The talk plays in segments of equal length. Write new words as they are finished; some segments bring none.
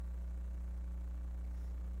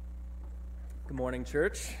Good morning,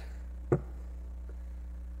 church.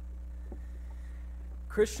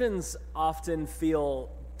 Christians often feel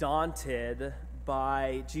daunted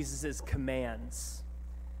by Jesus' commands.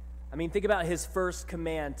 Think about his first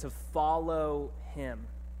command to follow him.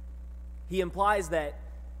 He implies that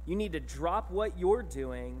you need to drop what you're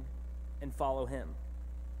doing and follow him.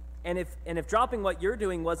 And if dropping what you're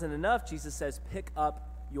doing wasn't enough, Jesus says, pick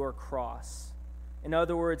up your cross. In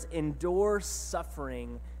other words, endure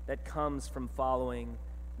suffering that comes from following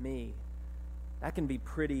me. That can be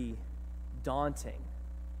pretty daunting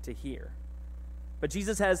to hear. But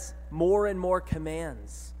Jesus has more and more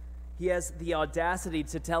commands. He has the audacity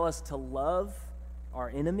to tell us to love our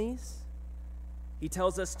enemies. He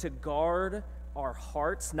tells us to guard our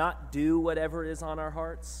hearts, not do whatever is on our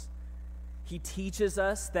hearts. He teaches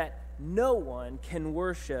us that no one can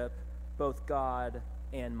worship both God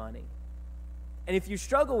and money. And if you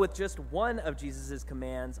struggle with just one of Jesus'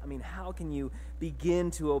 commands, how can you begin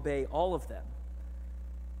to obey all of them?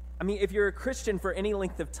 If you're a Christian for any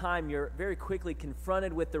length of time, you're very quickly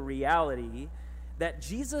confronted with the reality that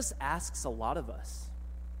Jesus asks a lot of us,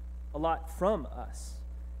 a lot from us.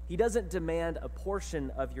 He doesn't demand a portion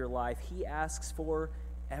of your life. He asks for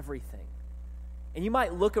everything. And you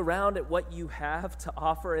might look around at what you have to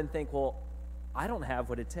offer and think, well, I don't have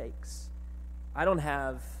what it takes. I don't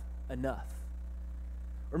have enough.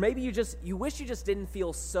 Or maybe you wish you just didn't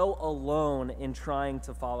feel so alone in trying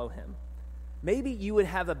to follow him. Maybe you would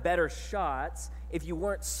have a better shot if you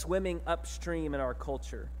weren't swimming upstream in our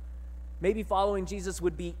culture. Maybe following Jesus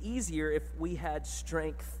would be easier if we had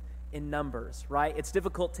strength in numbers, right? It's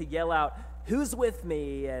difficult to yell out, "Who's with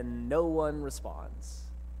me?" and no one responds.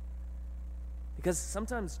 Because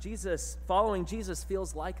sometimes following Jesus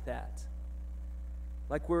feels like that.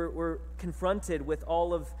 Like we're confronted with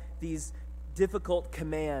all of these difficult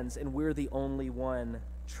commands, and we're the only one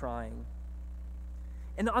trying.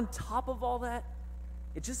 And on top of all that,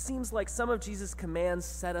 it just seems like some of Jesus' commands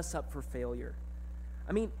set us up for failure.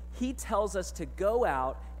 He tells us to go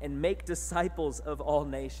out and make disciples of all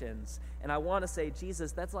nations. And I want to say,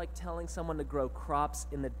 Jesus, that's like telling someone to grow crops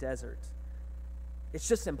in the desert. It's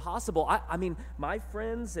just impossible. My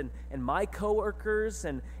friends and my coworkers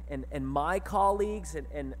and my colleagues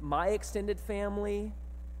and my extended family,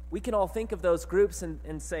 we can all think of those groups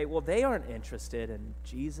and say, well, they aren't interested in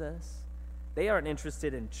Jesus. They aren't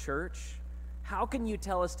interested in church. How can you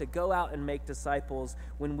tell us to go out and make disciples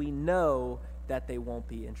when we know that they won't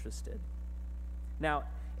be interested? Now,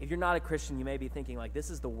 if you're not a Christian, you may be thinking, this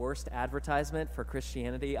is the worst advertisement for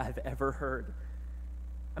Christianity I've ever heard.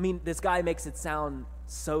 This guy makes it sound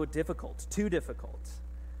so difficult, too difficult.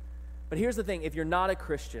 But here's the thing, if you're not a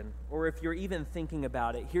Christian, or if you're even thinking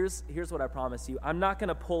about it, here's what I promise you. I'm not going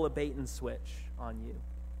to pull a bait and switch on you.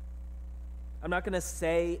 I'm not going to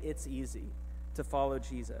say it's easy to follow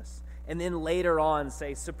Jesus, and then later on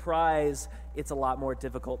say, surprise, it's a lot more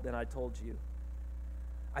difficult than I told you.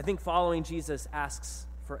 I think following Jesus asks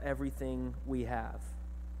for everything we have.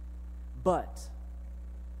 But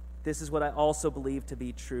this is what I also believe to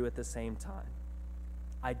be true at the same time.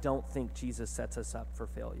 I don't think Jesus sets us up for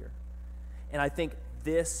failure. And I think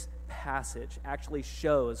this passage actually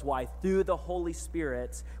shows why through the Holy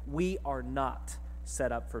Spirit, we are not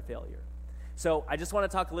set up for failure. So I just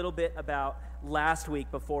want to talk a little bit about last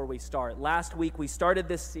week before we start. Last week, we started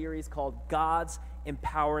this series called God's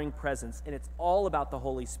Empowering Presence, and it's all about the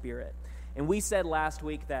Holy Spirit. And we said last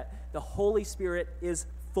week that the Holy Spirit is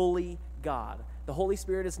fully God. The Holy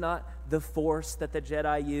Spirit is not the force that the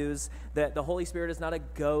Jedi use. The Holy Spirit is not a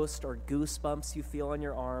ghost or goosebumps you feel on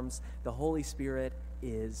your arms. The Holy Spirit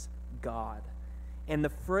is God. And the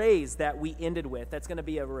phrase that we ended with, that's going to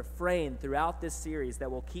be a refrain throughout this series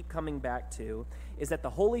that we'll keep coming back to, is that the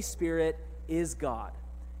Holy Spirit is God.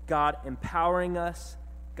 God empowering us,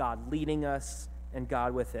 God leading us, and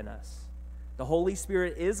God within us. The Holy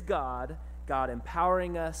Spirit is God, God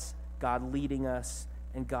empowering us, God leading us,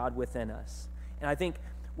 and God within us. And I think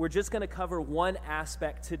we're just going to cover one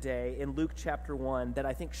aspect today in Luke chapter 1 that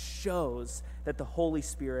I think shows that the Holy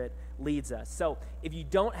Spirit leads us. So if you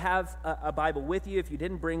don't have a Bible with you, if you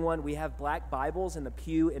didn't bring one, we have black Bibles in the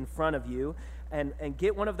pew in front of you. And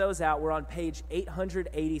get one of those out. We're on page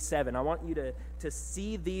 887. I want you to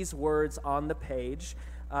see these words on the page.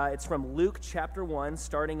 It's from Luke chapter 1,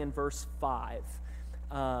 starting in verse 5.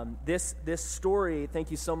 This story, thank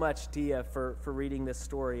you so much, Dia, for reading this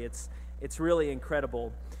story. It's really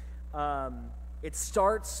incredible. It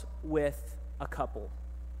starts with a couple.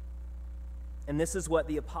 And this is what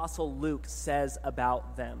the Apostle Luke says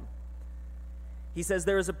about them. He says,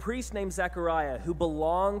 there is a priest named Zechariah who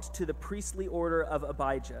belonged to the priestly order of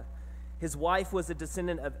Abijah. His wife was a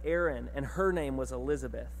descendant of Aaron, and her name was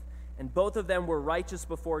Elizabeth. And both of them were righteous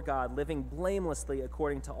before God, living blamelessly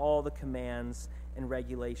according to all the commands and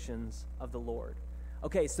regulations of the Lord.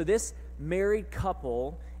 Okay, so this married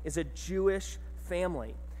couple is a Jewish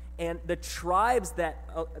family. And the tribes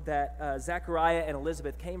that Zechariah and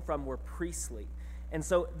Elizabeth came from were priestly. And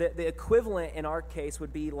so the equivalent in our case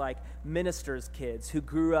would be like ministers' kids who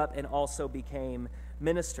grew up and also became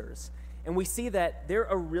ministers. And we see that they're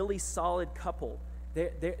a really solid couple.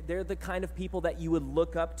 They're the kind of people that you would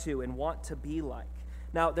look up to and want to be like.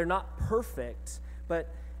 Now, they're not perfect, but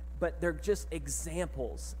they're just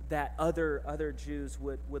examples that other Jews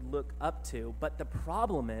would look up to. But the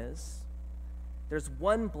problem is, there's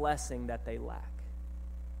one blessing that they lack,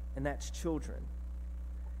 and that's children.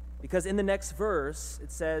 Because in the next verse,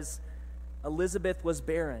 it says, Elizabeth was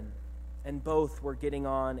barren, and both were getting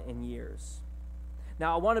on in years.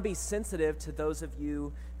 Now, I want to be sensitive to those of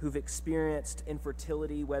you who've experienced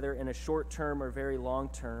infertility, whether in a short term or very long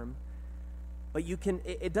term. But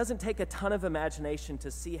it doesn't take a ton of imagination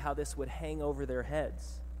to see how this would hang over their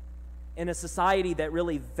heads. In a society that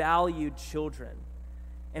really valued children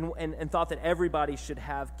and thought that everybody should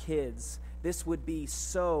have kids, this would be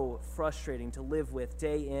so frustrating to live with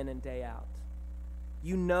day in and day out.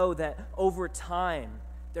 You know that over time,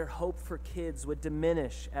 their hope for kids would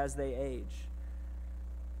diminish as they age.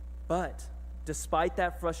 But despite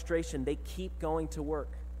that frustration, they keep going to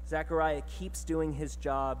work. Zechariah keeps doing his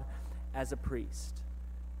job as a priest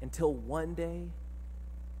until one day,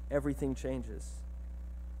 everything changes.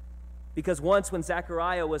 Because once when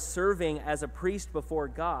Zechariah was serving as a priest before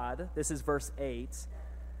God, this is verse 8,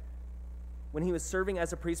 when he was serving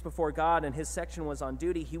as a priest before God and his section was on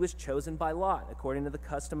duty, he was chosen by lot, according to the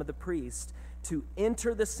custom of the priest, to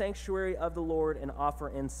enter the sanctuary of the Lord and offer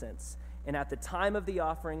incense. And at the time of the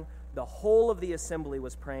offering, the whole of the assembly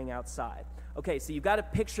was praying outside. Okay, so you've got to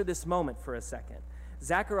picture this moment for a second.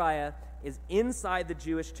 Zechariah is inside the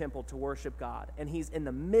Jewish temple to worship God, and he's in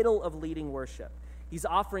the middle of leading worship. He's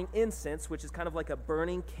offering incense, which is kind of like a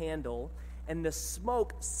burning candle, and the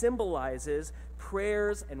smoke symbolizes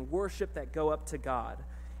prayers and worship that go up to God.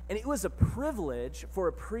 And it was a privilege for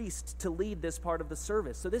a priest to lead this part of the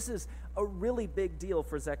service. So this is a really big deal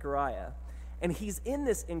for Zechariah. And he's in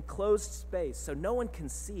this enclosed space, so no one can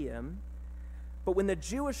see him. But when the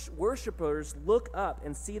Jewish worshipers look up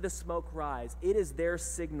and see the smoke rise, it is their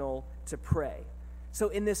signal to pray. So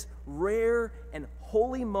in this rare and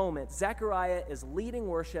holy moment, Zechariah is leading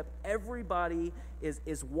worship. Everybody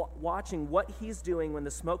is watching what he's doing when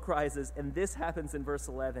the smoke rises. And this happens in verse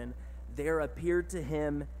 11. There appeared to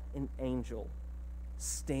him an angel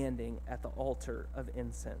standing at the altar of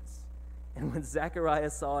incense. And when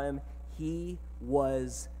Zechariah saw him, he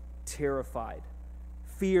was terrified.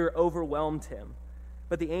 Fear overwhelmed him.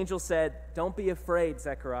 But the angel said, "Don't be afraid,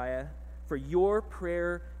 Zechariah, for your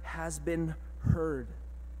prayer has been heard.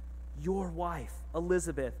 Your wife,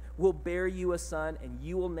 Elizabeth, will bear you a son, and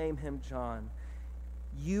you will name him John.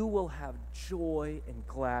 You will have joy and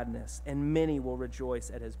gladness, and many will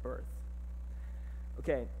rejoice at his birth."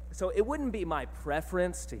 Okay, so it wouldn't be my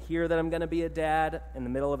preference to hear that I'm going to be a dad in the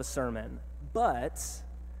middle of a sermon, but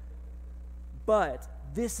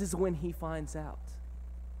this is when he finds out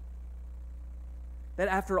that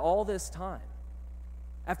after all this time,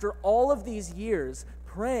 after all of these years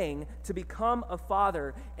praying to become a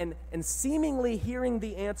father and seemingly hearing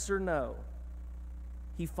the answer no,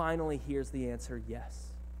 he finally hears the answer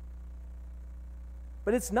yes.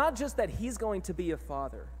 But it's not just that he's going to be a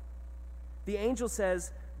father. The angel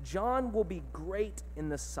says, John will be great in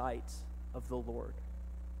the sight of the Lord.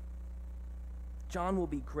 John will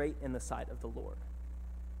be great in the sight of the Lord.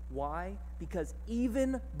 Why? Because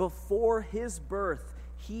even before his birth,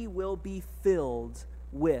 he will be filled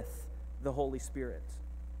with the Holy Spirit.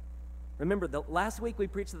 Remember, last week we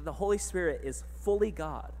preached that the Holy Spirit is fully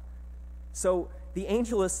God. So the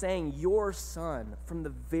angel is saying your son, from the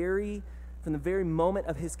very moment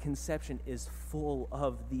of his conception, is full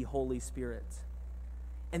of the Holy Spirit.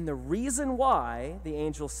 And the reason why, the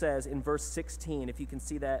angel says in verse 16, if you can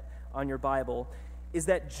see that on your Bible, is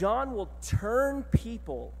that John will turn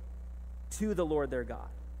people to the Lord their God.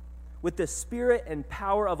 With the spirit and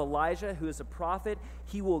power of Elijah, who is a prophet,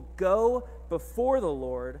 he will go before the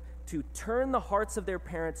Lord to turn the hearts of their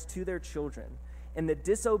parents to their children, and the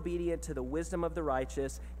disobedient to the wisdom of the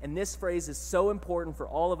righteous. And this phrase is so important for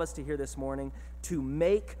all of us to hear this morning, to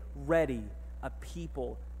make ready a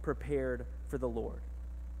people prepared for the Lord.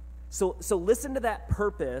 So listen to that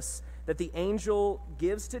purpose that the angel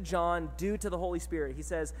gives to John due to the Holy Spirit. He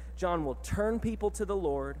says, John will turn people to the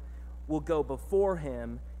Lord, will go before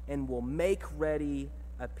him, and will make ready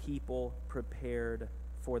a people prepared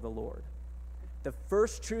for the Lord. The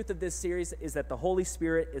first truth of this series is that the Holy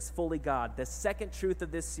Spirit is fully God. The second truth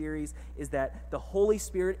of this series is that the Holy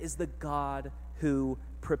Spirit is the God who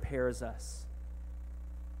prepares us.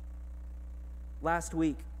 Last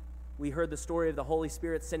week, we heard the story of the Holy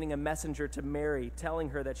Spirit sending a messenger to Mary, telling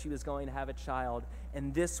her that she was going to have a child.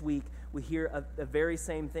 And this week, we hear the very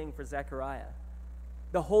same thing for Zechariah.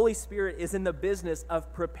 The Holy Spirit is in the business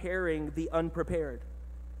of preparing the unprepared.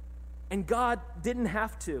 And God didn't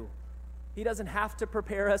have to. He doesn't have to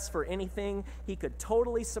prepare us for anything. He could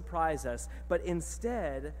totally surprise us. But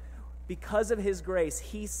instead, because of his grace,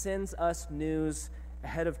 he sends us news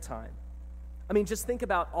ahead of time. I mean, just think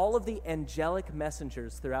about all of the angelic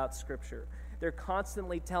messengers throughout Scripture. They're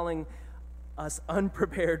constantly telling us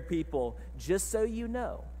unprepared people, just so you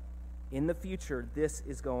know, in the future, this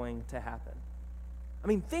is going to happen. I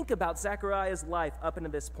mean, think about Zechariah's life up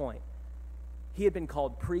until this point. He had been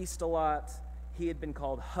called priest a lot. He had been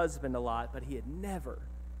called husband a lot, but he had never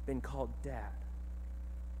been called dad.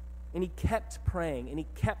 And he kept praying, and he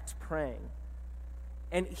kept praying.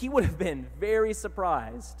 And he would have been very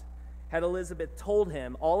surprised had Elizabeth told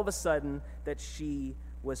him all of a sudden that she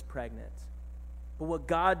was pregnant. But what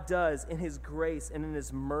God does in his grace and in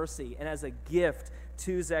his mercy and as a gift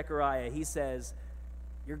to Zechariah, he says,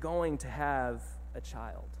 you're going to have a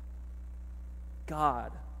child.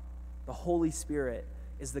 God, the Holy Spirit,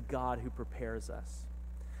 is the God who prepares us.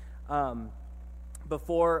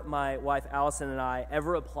 Before my wife Allison and I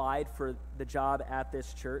ever applied for the job at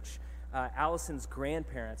this church, Allison's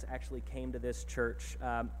grandparents actually came to this church.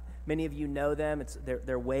 Many of you know them.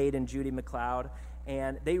 They're Wade and Judy McLeod,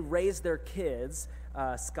 and they raised their kids,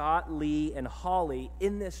 Scott, Lee, and Holly,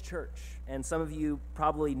 in this church. And some of you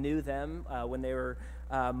probably knew them when they were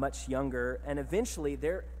much younger. And eventually,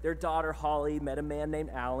 their daughter, Holly, met a man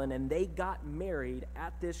named Alan, and they got married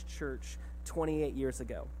at this church 28 years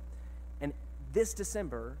ago. And this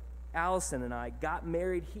December, Allison and I got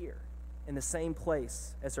married here in the same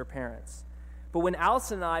place as her parents. But when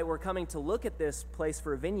Allison and I were coming to look at this place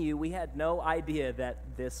for a venue, we had no idea that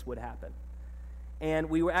this would happen. And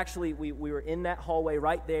we were actually, we were in that hallway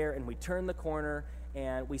right there, and we turned the corner,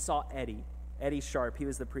 and we saw Eddie Sharp. He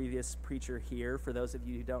was the previous preacher here, for those of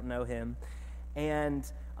you who don't know him. And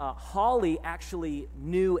Holly actually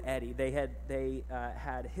knew Eddie. They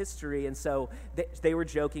had history, and so they were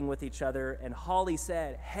joking with each other, and Holly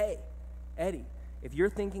said, "Hey, Eddie, if you're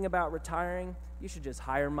thinking about retiring, you should just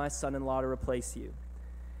hire my son-in-law to replace you."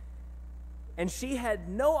 And she had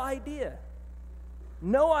no idea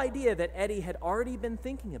that Eddie had already been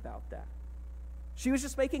thinking about that. She was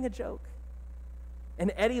just making a joke.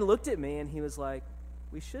 And Eddie looked at me and he was like,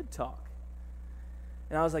 "We should talk."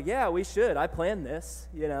 And I was like, "Yeah, we should. I planned this,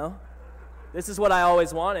 you know. This is what I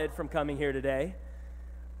always wanted from coming here today."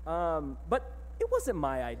 But it wasn't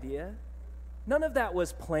my idea. None of that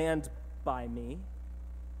was planned by me.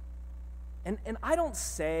 And I don't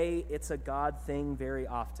say it's a God thing very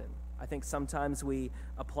often. I think sometimes we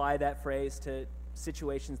apply that phrase to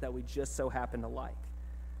situations that we just so happen to like.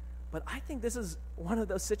 But I think this is one of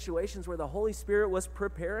those situations where the Holy Spirit was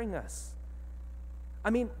preparing us. I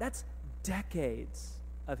mean, that's decades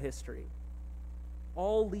of history,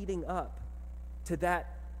 all leading up to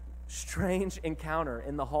that strange encounter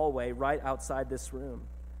in the hallway right outside this room.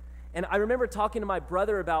 And I remember talking to my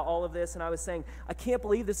brother about all of this, and I was saying, I can't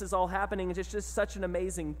believe this is all happening. It's just such an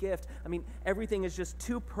amazing gift. I mean, everything is just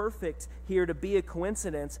too perfect here to be a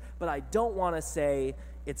coincidence, but I don't want to say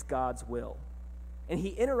it's God's will. And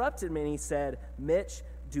he interrupted me and he said, "Mitch,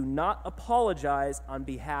 do not apologize on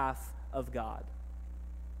behalf of God."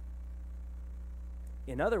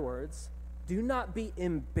 In other words, do not be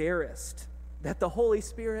embarrassed that the Holy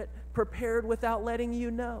Spirit prepared without letting you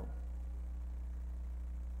know.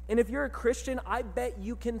 And if you're a Christian, I bet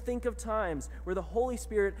you can think of times where the Holy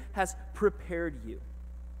Spirit has prepared you.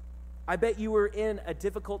 I bet you were in a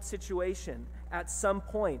difficult situation at some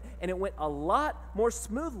point, and it went a lot more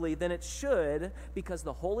smoothly than it should because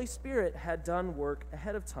the Holy Spirit had done work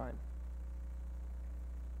ahead of time.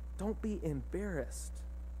 Don't be embarrassed.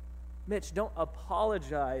 Mitch, don't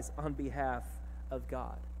apologize on behalf of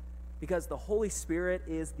God because the Holy Spirit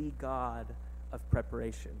is the God of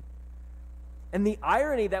preparation. And the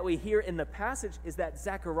irony that we hear in the passage is that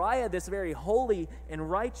Zechariah, this very holy and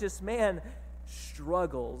righteous man,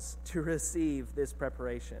 struggles to receive this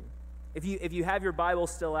preparation. If you have your Bible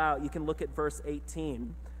still out, you can look at verse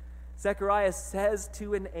 18. Zechariah says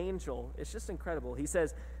to an angel, it's just incredible. He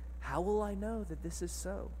says, "How will I know that this is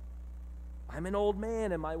so? I'm an old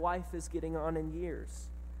man and my wife is getting on in years."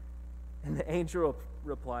 And the angel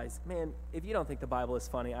replies, "Man, if you don't think the Bible is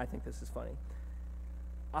funny, I think this is funny.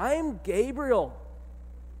 I'm Gabriel.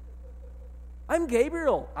 I'm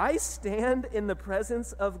Gabriel. I stand in the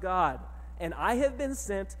presence of God, and I have been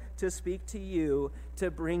sent to speak to you to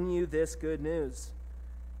bring you this good news.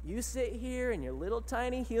 You sit here in your little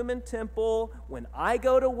tiny human temple. When I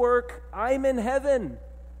go to work, I'm in heaven.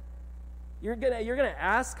 You're gonna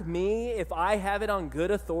ask me if I have it on good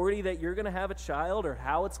authority that you're gonna have a child or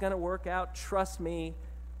how it's gonna work out. Trust me,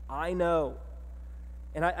 I know.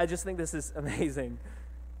 And I just think this is amazing.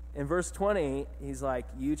 In verse 20, he's like,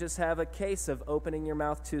 you just have a case of opening your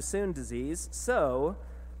mouth too soon disease. So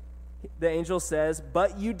the angel says,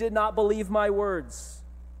 but you did not believe my words,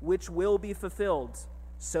 which will be fulfilled.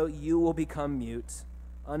 So you will become mute,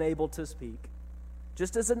 unable to speak.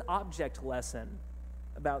 Just as an object lesson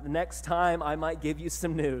about the next time I might give you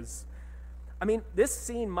some news. I mean, this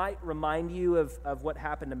scene might remind you of what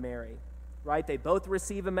happened to Mary, right? They both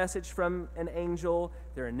receive a message from an angel.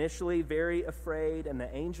 They're initially very afraid, and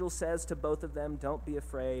the angel says to both of them, don't be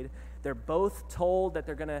afraid. They're both told that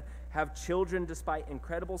they're going to have children despite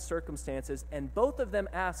incredible circumstances, and both of them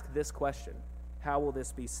ask this question, how will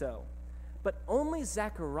this be so? But only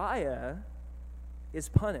Zechariah is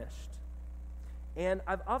punished. And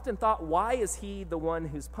I've often thought, why is he the one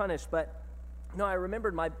who's punished? But no, I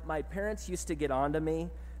remembered my parents used to get on to me,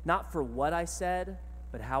 not for what I said,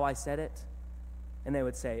 but how I said it. And they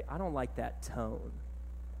would say, I don't like that tone.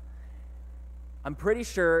 I'm pretty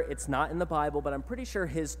sure it's not in the Bible, but I'm pretty sure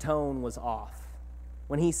his tone was off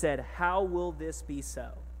when he said, how will this be so?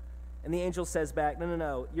 And the angel says back,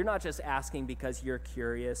 no, you're not just asking because you're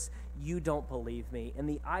curious. You don't believe me. And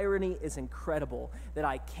the irony is incredible that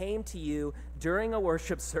I came to you during a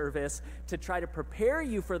worship service to try to prepare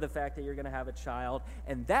you for the fact that you're going to have a child,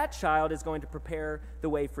 and that child is going to prepare the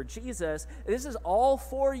way for Jesus. This is all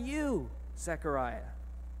for you, Zechariah.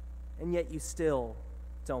 And yet you still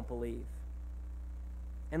don't believe.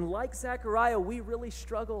 And like Zechariah, we really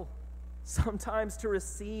struggle sometimes to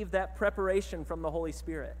receive that preparation from the Holy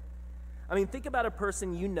Spirit. I mean, think about a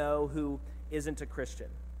person you know who isn't a Christian.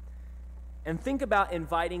 And think about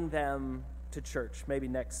inviting them to church, maybe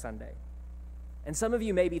next Sunday. And some of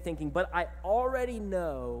you may be thinking, but I already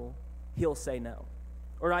know he'll say no.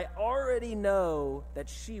 Or I already know that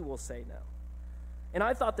she will say no. And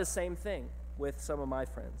I thought the same thing with some of my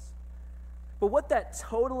friends. But what that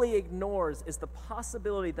totally ignores is the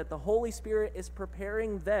possibility that the Holy Spirit is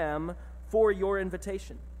preparing them for your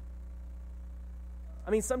invitation. I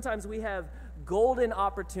mean, sometimes we have golden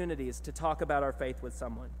opportunities to talk about our faith with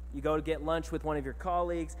someone. You go to get lunch with one of your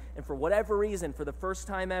colleagues, and for whatever reason, for the first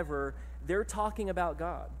time ever, they're talking about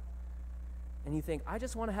God. And you think, I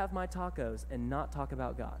just want to have my tacos and not talk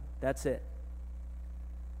about God. That's it.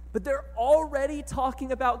 But they're already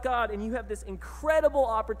talking about God, and you have this incredible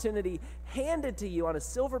opportunity handed to you on a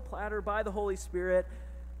silver platter by the Holy Spirit,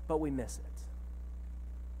 but we miss it.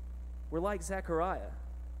 We're like Zechariah.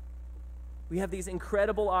 We have these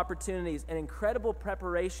incredible opportunities and incredible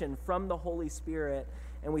preparation from the Holy Spirit,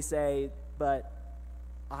 and we say, but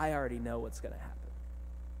I already know what's going to happen.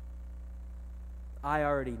 I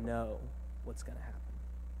already know what's going to happen.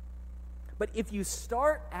 But if you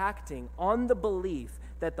start acting on the belief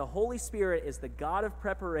that the Holy Spirit is the God of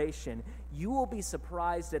preparation, you will be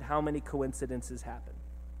surprised at how many coincidences happen.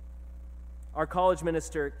 Our college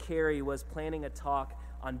minister, Carrie, was planning a talk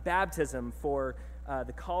on baptism for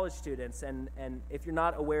the college students, and if you're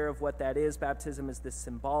not aware of what that is, baptism is this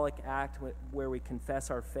symbolic act where we confess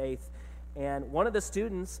our faith, and one of the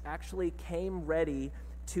students actually came ready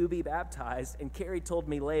to be baptized, and Carrie told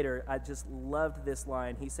me later, I just loved this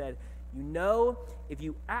line. He said, you know, if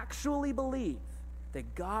you actually believe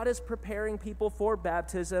that God is preparing people for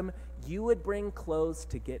baptism, you would bring clothes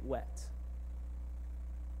to get wet.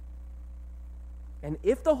 And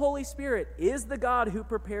if the Holy Spirit is the God who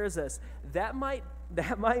prepares us, that might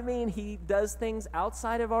mean he does things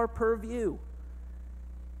outside of our purview.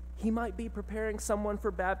 He might be preparing someone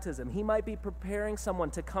for baptism. He might be preparing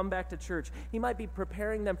someone to come back to church. He might be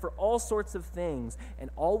preparing them for all sorts of things.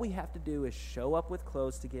 And all we have to do is show up with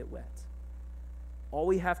clothes to get wet. All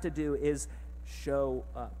we have to do is show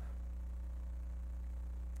up.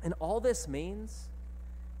 And all this means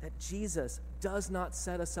that Jesus does not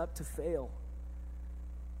set us up to fail.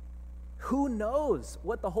 Who knows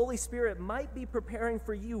what the Holy Spirit might be preparing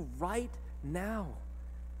for you right now?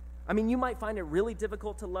 I mean, you might find it really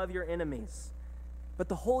difficult to love your enemies, but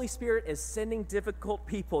the Holy Spirit is sending difficult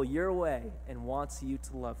people your way and wants you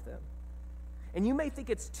to love them. And you may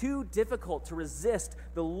think it's too difficult to resist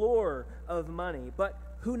the lure of money, but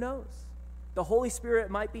who knows? The Holy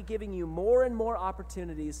Spirit might be giving you more and more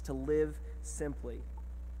opportunities to live simply.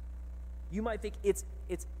 You might think it's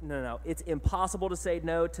it's impossible to say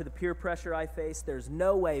no to the peer pressure I face. There's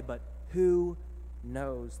no way, but who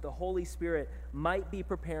knows? The Holy Spirit might be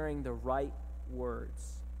preparing the right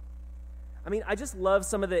words. I mean, I just love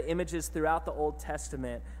some of the images throughout the Old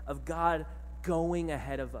Testament of God going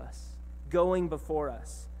ahead of us, going before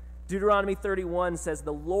us. Deuteronomy 31 says,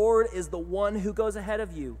 "The Lord is the one who goes ahead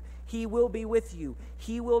of you. He will be with you.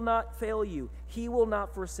 He will not fail you. He will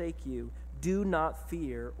not forsake you. Do not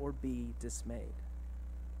fear or be dismayed."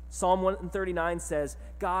 Psalm 139 says,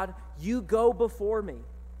 "God, you go before me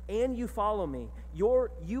and you follow me.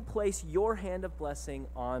 You place your hand of blessing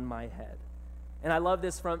on my head." And I love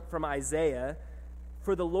this from Isaiah.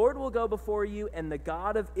 "For the Lord will go before you, and the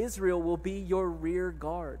God of Israel will be your rear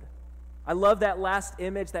guard." I love that last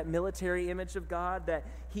image, that military image of God, that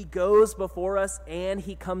he goes before us and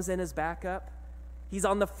he comes in as backup. He's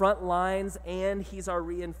on the front lines and he's our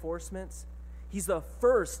reinforcements. He's the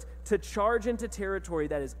first to charge into territory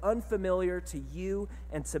that is unfamiliar to you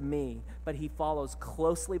and to me, but he follows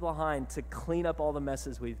closely behind to clean up all the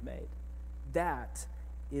messes we've made. That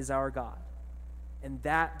is our God. And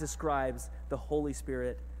that describes the Holy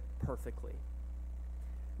Spirit perfectly.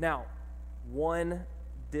 Now, one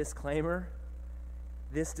disclaimer: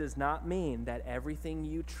 this does not mean that everything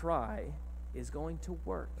you try is going to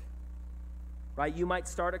work. Right? You might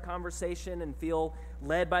start a conversation and feel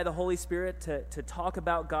led by the Holy Spirit to talk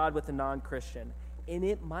about God with a non-Christian, and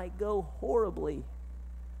it might go horribly.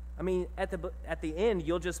 I mean, at the end,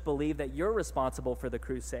 you'll just believe that you're responsible for the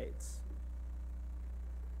crusades.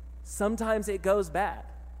 Sometimes it goes bad,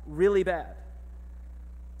 really bad.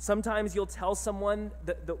 Sometimes you'll tell someone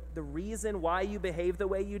the reason why you behave the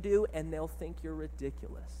way you do, and they'll think you're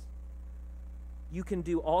ridiculous. You can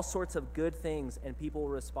do all sorts of good things, and people will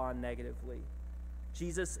respond negatively.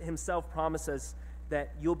 Jesus himself promises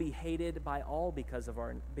that you'll be hated by all because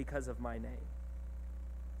of my name.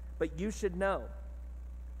 But you should know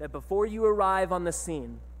that before you arrive on the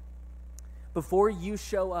scene, before you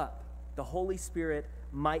show up, the Holy Spirit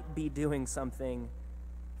might be doing something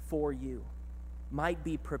for you, might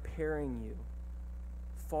be preparing you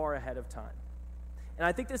far ahead of time. And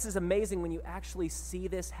I think this is amazing when you actually see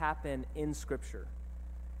this happen in Scripture.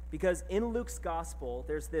 Because in Luke's gospel,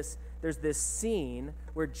 there's this scene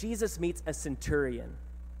where Jesus meets a centurion,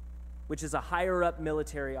 which is a higher-up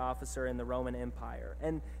military officer in the Roman Empire.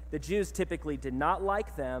 And the Jews typically did not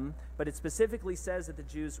like them, but it specifically says that the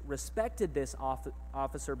Jews respected this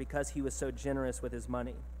officer because he was so generous with his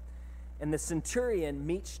money. And the centurion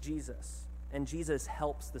meets Jesus, and Jesus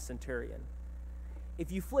helps the centurion.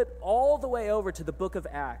 If you flip all the way over to the book of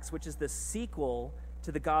Acts, which is the sequel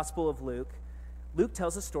to the Gospel of Luke, Luke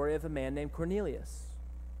tells a story of a man named Cornelius.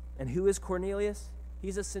 And who is Cornelius?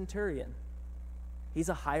 He's a centurion. He's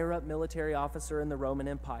a higher-up military officer in the Roman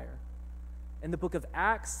Empire. And the book of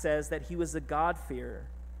Acts says that he was a God-fearer,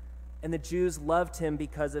 and the Jews loved him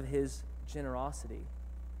because of his generosity.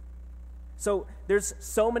 So there's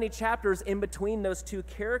so many chapters in between those two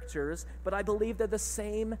characters, but I believe they're the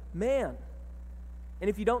same man. And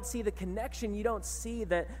if you don't see the connection, you don't see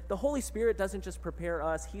that the Holy Spirit doesn't just prepare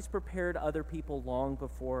us, he's prepared other people long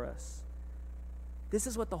before us. This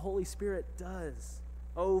is what the Holy Spirit does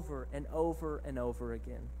over and over and over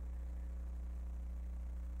again.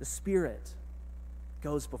 The Spirit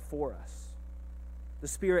goes before us. The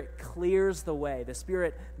Spirit clears the way. The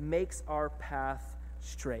Spirit makes our path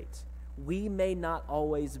straight. We may not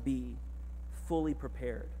always be fully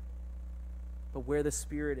prepared, but where the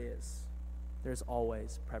Spirit is, there's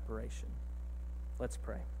always preparation. Let's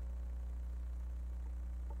pray.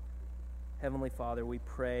 Heavenly Father, we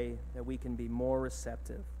pray that we can be more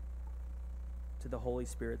receptive to the Holy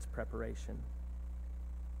Spirit's preparation.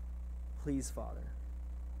 Please, Father,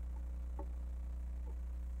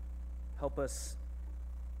 help us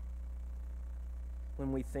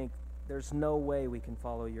when we think there's no way we can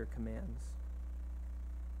follow your commands.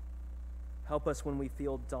 Help us when we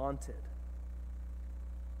feel daunted.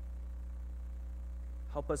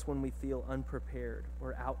 Help us when we feel unprepared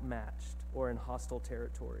or outmatched or in hostile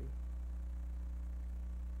territory.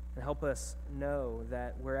 And help us know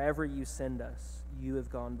that wherever you send us, you have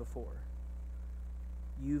gone before.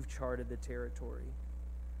 You've charted the territory,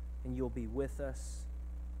 and you'll be with us,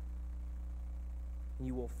 and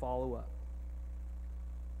you will follow up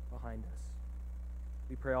behind us.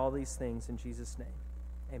 We pray all these things in Jesus' name.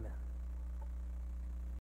 Amen.